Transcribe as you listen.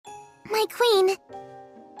My queen.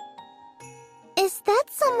 Is that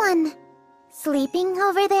someone sleeping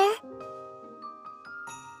over there?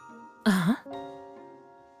 Uh-huh.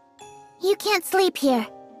 You can't sleep here.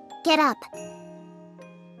 Get up.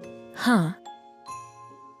 Huh?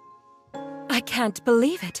 I can't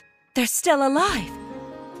believe it. They're still alive.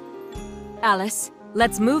 Alice,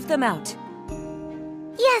 let's move them out.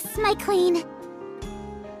 Yes, my queen.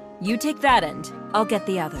 You take that end. I'll get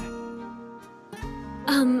the other.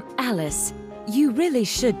 Alice, you really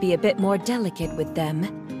should be a bit more delicate with them.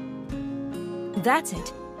 That's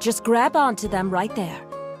it. Just grab onto them right there.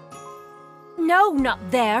 No, not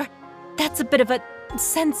there. That's a bit of a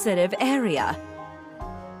sensitive area.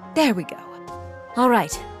 There we go. All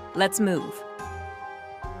right, let's move.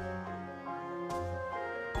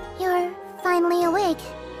 You're finally awake.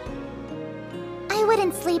 I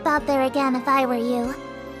wouldn't sleep out there again if I were you.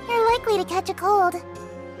 You're likely to catch a cold.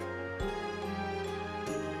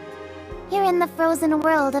 You're in the frozen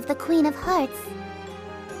world of the Queen of Hearts.